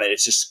voting on it.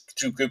 It's just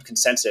through group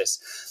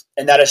consensus.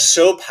 And that is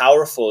so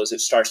powerful as it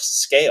starts to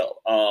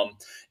scale.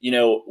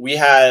 We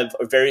have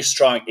a very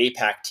strong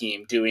APAC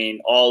team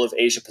doing all of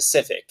Asia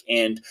Pacific,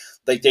 and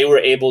like they were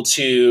able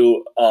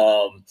to,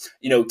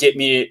 get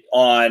me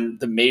on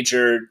the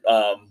major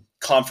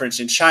conference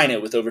in China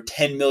with over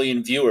 10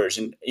 million viewers.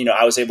 And,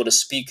 I was able to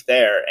speak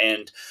there.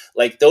 And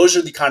like, those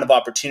are the kind of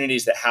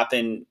opportunities that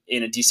happen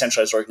in a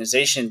decentralized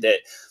organization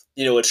that,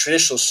 a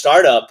traditional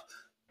startup,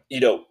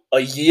 a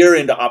year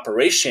into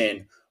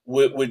operation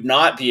would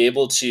not be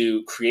able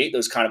to create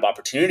those kind of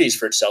opportunities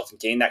for itself and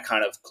gain that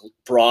kind of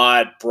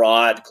broad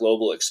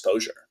global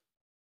exposure.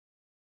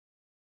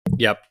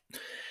 Yep.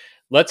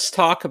 Let's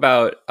talk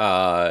about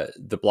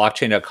the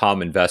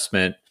blockchain.com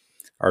investment.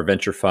 Our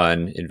venture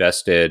fund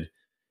invested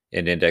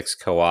in Index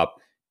Co-op.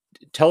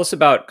 Tell us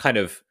about kind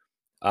of,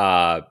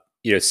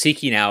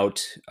 seeking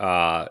out,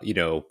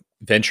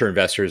 venture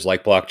investors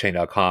like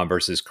blockchain.com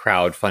versus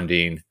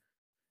crowdfunding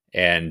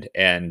and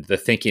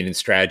the thinking and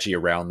strategy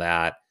around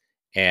that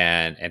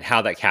and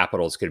how that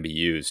capital is going to be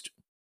used.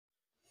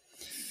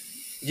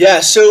 Yeah,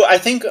 so I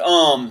think,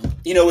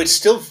 it's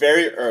still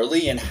very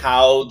early in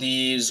how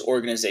these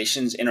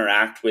organizations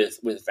interact with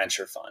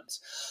venture funds.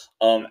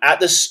 At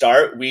the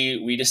start,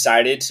 we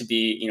decided to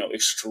be,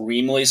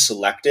 extremely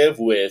selective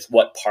with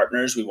what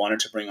partners we wanted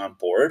to bring on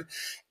board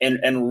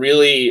and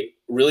really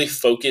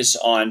focus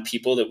on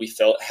people that we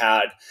felt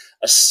had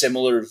a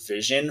similar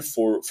vision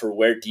for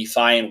where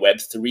DeFi and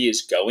Web3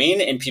 is going,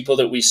 and people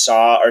that we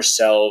saw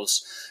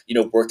ourselves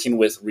working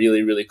with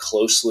really, really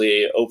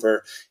closely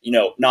over,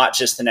 not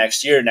just the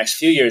next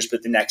few years,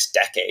 but the next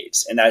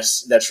decades. And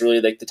that's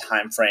really like the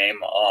time frame,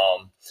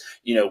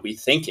 we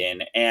think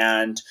in.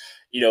 And,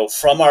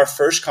 from our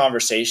first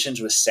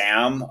conversations with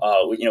Sam,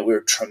 we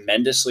were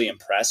tremendously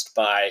impressed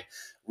by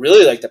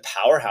really like the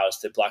powerhouse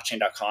that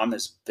blockchain.com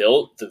has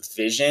built, the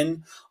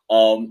vision,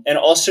 and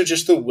also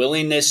just the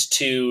willingness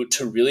to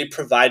really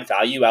provide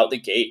value out the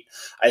gate.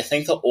 I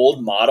think the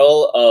old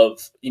model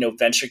of,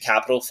 venture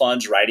capital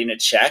funds writing a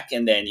check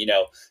and then,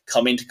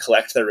 coming to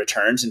collect their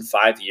returns in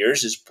 5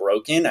 years is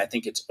broken. I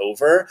think it's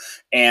over.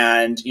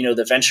 And,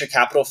 the venture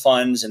capital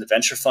funds and the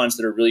venture funds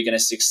that are really going to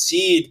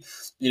succeed,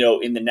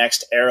 in the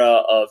next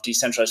era of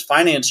decentralized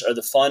finance are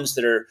the funds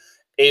that are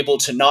able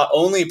to not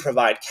only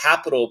provide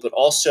capital, but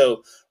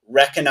also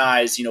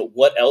recognize,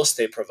 what else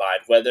they provide,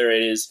 whether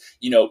it is,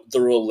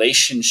 the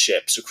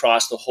relationships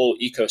across the whole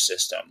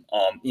ecosystem.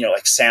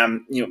 Like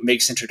Sam,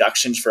 makes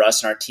introductions for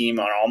us and our team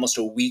on almost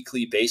a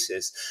weekly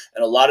basis.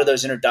 And a lot of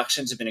those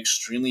introductions have been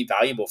extremely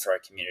valuable for our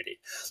community.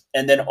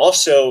 And then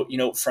also,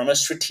 from a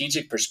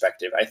strategic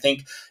perspective, I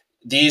think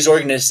these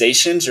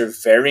organizations are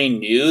very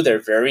new. They're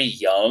very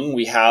young.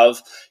 We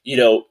have,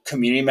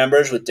 community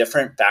members with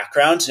different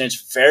backgrounds, and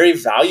it's very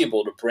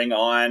valuable to bring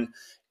on,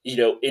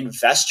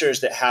 investors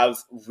that have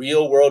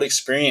real world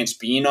experience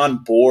being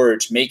on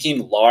boards,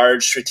 making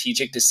large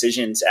strategic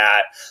decisions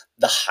at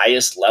the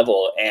highest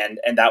level. And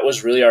that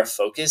was really our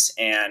focus.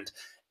 And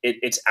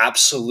it's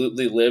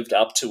absolutely lived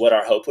up to what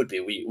our hope would be.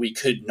 We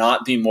could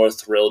not be more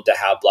thrilled to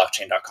have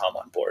blockchain.com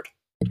on board.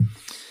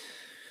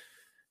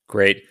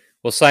 Great.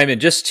 Well, Simon,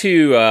 just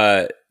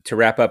to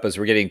wrap up as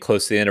we're getting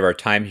close to the end of our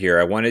time here,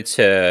 I wanted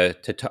to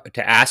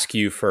ask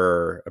you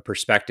for a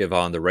perspective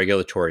on the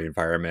regulatory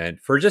environment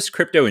for just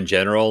crypto in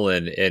general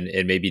and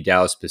maybe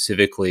DAO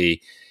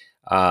specifically.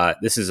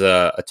 This is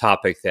a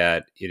topic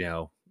that,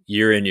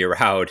 year in, year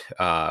out,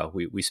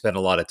 we spend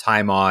a lot of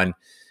time on.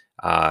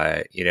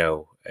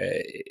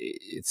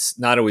 It's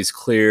not always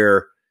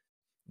clear,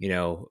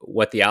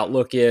 what the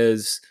outlook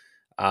is.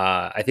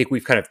 I think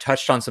we've kind of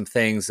touched on some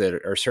things that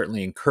are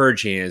certainly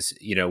encouraging. As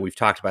we've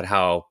talked about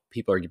how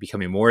people are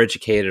becoming more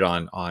educated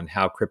on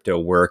how crypto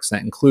works. And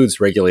that includes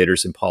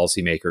regulators and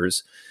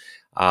policymakers.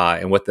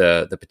 and what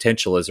the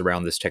potential is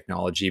around this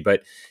technology.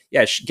 But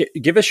yeah,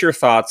 give us your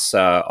thoughts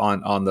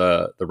on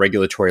the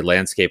regulatory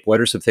landscape.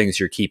 What are some things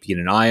you're keeping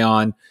an eye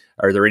on?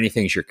 Are there any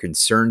things you're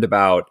concerned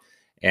about?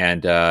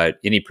 And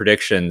any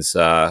predictions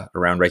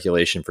around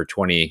regulation for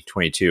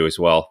 2022 as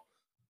well?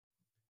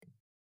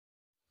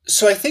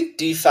 So I think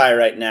DeFi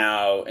right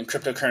now and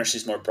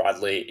cryptocurrencies more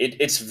broadly,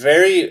 it's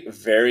very,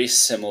 very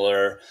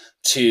similar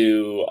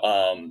to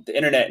the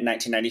internet in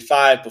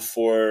 1995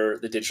 before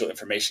the Digital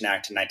Information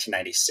Act in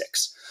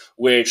 1996,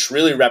 which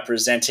really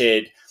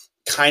represented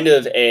kind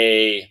of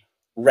a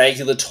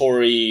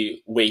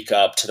regulatory wake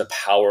up to the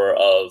power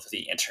of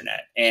the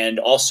internet, and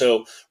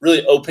also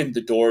really opened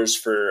the doors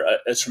for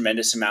a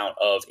tremendous amount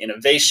of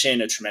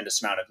innovation, a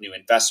tremendous amount of new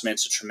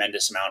investments, a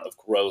tremendous amount of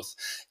growth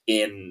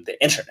in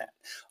the internet.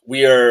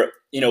 We're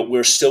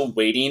still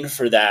waiting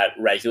for that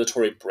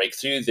regulatory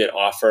breakthrough that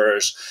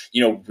offers,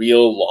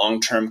 real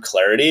long-term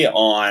clarity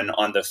on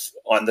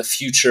the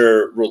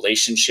future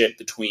relationship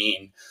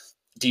between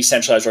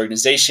decentralized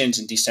organizations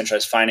and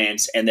decentralized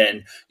finance, and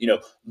then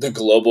the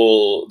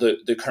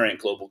current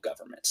global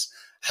governments.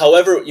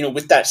 However,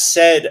 with that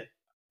said,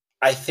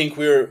 I think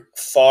we're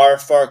far,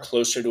 far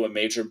closer to a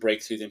major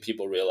breakthrough than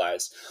people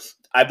realize.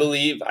 I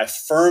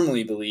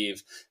firmly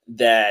believe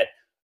that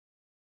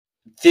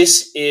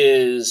this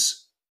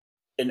is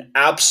an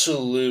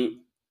absolute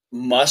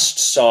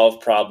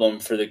must-solve problem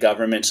for the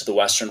governments of the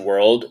Western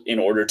world in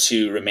order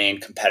to remain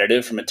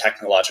competitive from a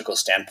technological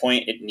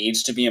standpoint. It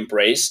needs to be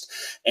embraced,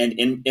 and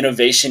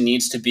innovation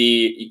needs to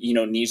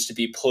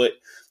be put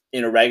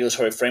in a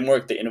regulatory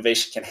framework that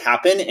innovation can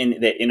happen,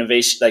 and that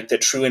innovation, like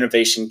that true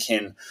innovation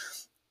can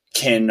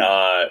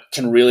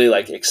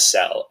really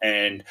excel.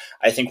 And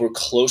I think we're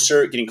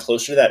getting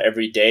closer to that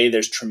every day.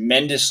 There's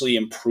tremendously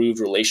improved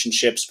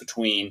relationships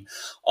between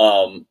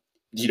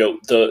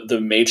the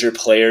major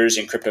players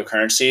in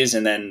cryptocurrencies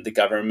and then the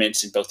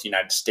governments in both the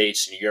United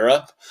States and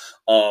Europe.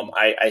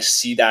 I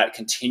see that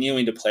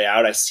continuing to play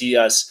out. I see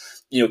us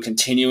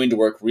continuing to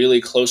work really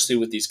closely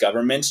with these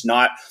governments,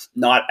 not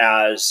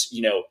as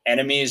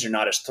enemies or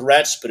not as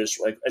threats, but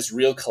as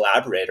real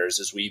collaborators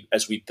as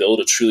we build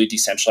a truly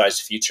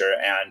decentralized future.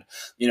 And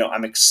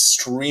I'm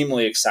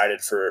extremely excited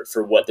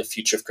for what the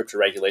future of crypto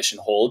regulation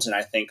holds. And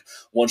I think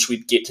once we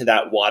get to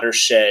that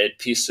watershed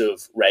piece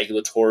of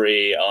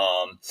regulatory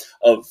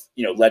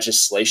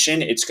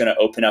legislation, it's going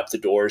to open up the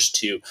doors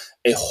to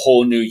a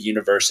whole new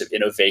universe of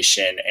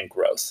innovation and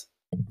growth.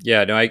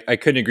 Yeah, no, I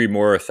couldn't agree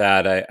more with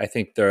that. I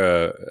think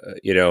the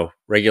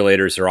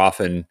regulators are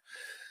often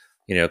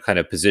kind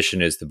of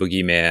positioned as the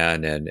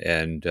boogeyman,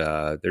 and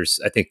there's,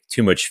 I think,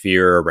 too much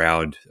fear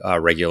around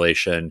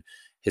regulation.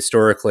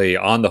 Historically,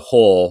 on the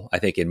whole, I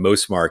think in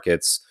most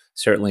markets,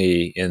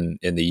 certainly in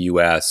the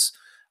U.S.,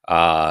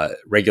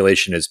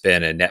 regulation has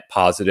been a net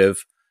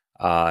positive.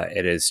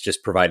 It has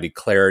just provided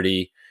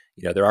clarity.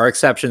 There are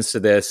exceptions to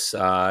this.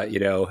 And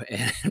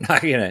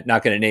I'm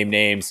not gonna name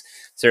names.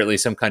 Certainly,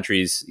 some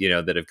countries,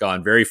 that have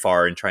gone very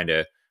far in trying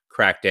to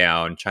crack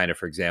down. China,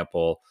 for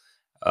example,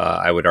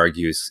 I would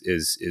argue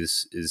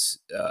is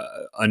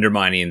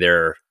undermining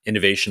their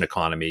innovation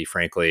economy,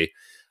 frankly.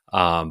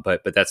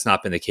 But that's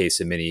not been the case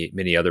in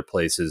many other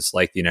places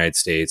like the United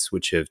States,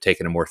 which have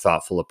taken a more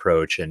thoughtful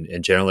approach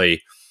and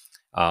generally,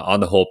 on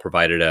the whole,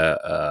 provided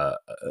a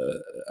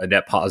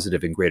net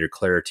positive and greater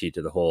clarity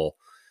to the whole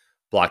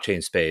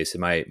blockchain space. And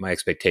my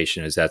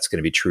expectation is that's going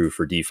to be true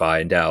for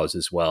DeFi and DAOs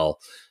as well,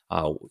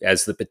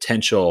 as the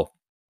potential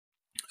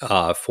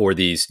for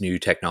these new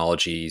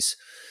technologies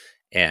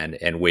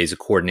and ways of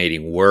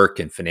coordinating work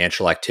and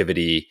financial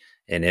activity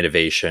and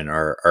innovation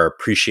are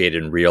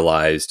appreciated and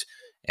realized.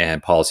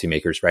 And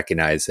policymakers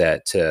recognize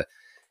that to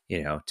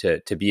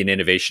be an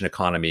innovation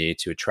economy,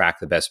 to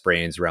attract the best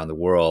brains around the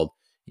world,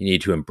 you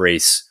need to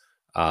embrace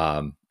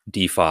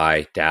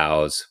DeFi,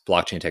 DAOs,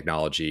 blockchain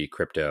technology,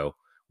 crypto,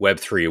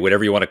 Web3,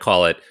 whatever you want to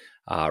call it,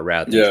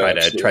 rather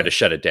than try to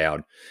shut it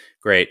down.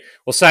 Great.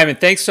 Well, Simon,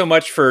 thanks so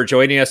much for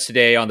joining us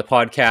today on the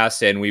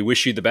podcast, and we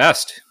wish you the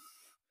best.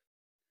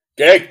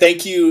 Derek,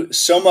 thank you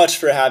so much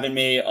for having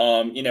me.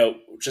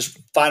 Just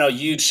final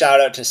huge shout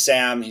out to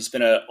Sam. He's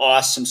been an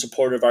awesome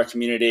supporter of our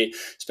community.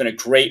 He's been a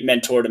great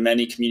mentor to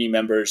many community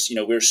members.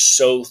 We're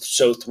so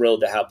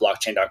thrilled to have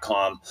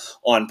blockchain.com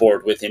on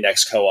board with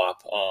Index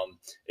Co-op.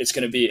 It's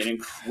going to be an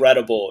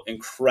incredible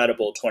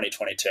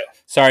 2022.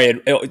 Sorry,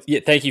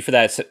 thank you for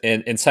that.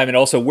 And Simon,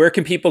 also, where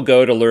can people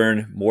go to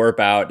learn more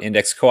about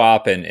Index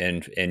Co-op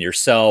and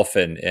yourself,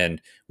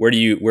 and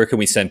where can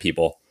we send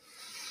people?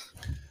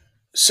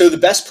 So the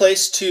best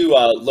place to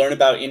learn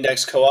about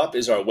Index Co-op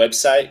is our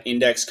website,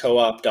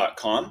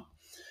 indexcoop.com.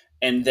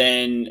 And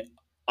then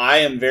I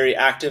am very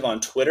active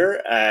on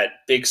Twitter at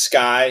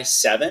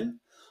BigSky7.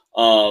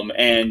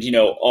 And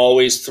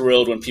always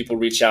thrilled when people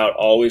reach out,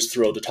 always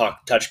thrilled to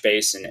touch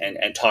base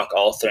and talk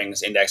all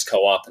things Index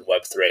Co-op and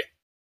Web3.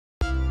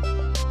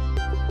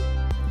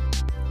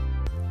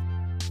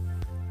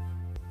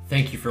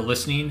 Thank you for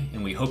listening,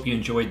 and we hope you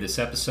enjoyed this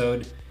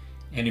episode.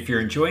 And if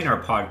you're enjoying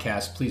our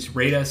podcast, please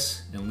rate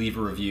us and leave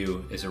a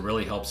review, as it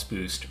really helps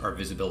boost our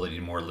visibility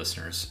to more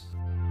listeners.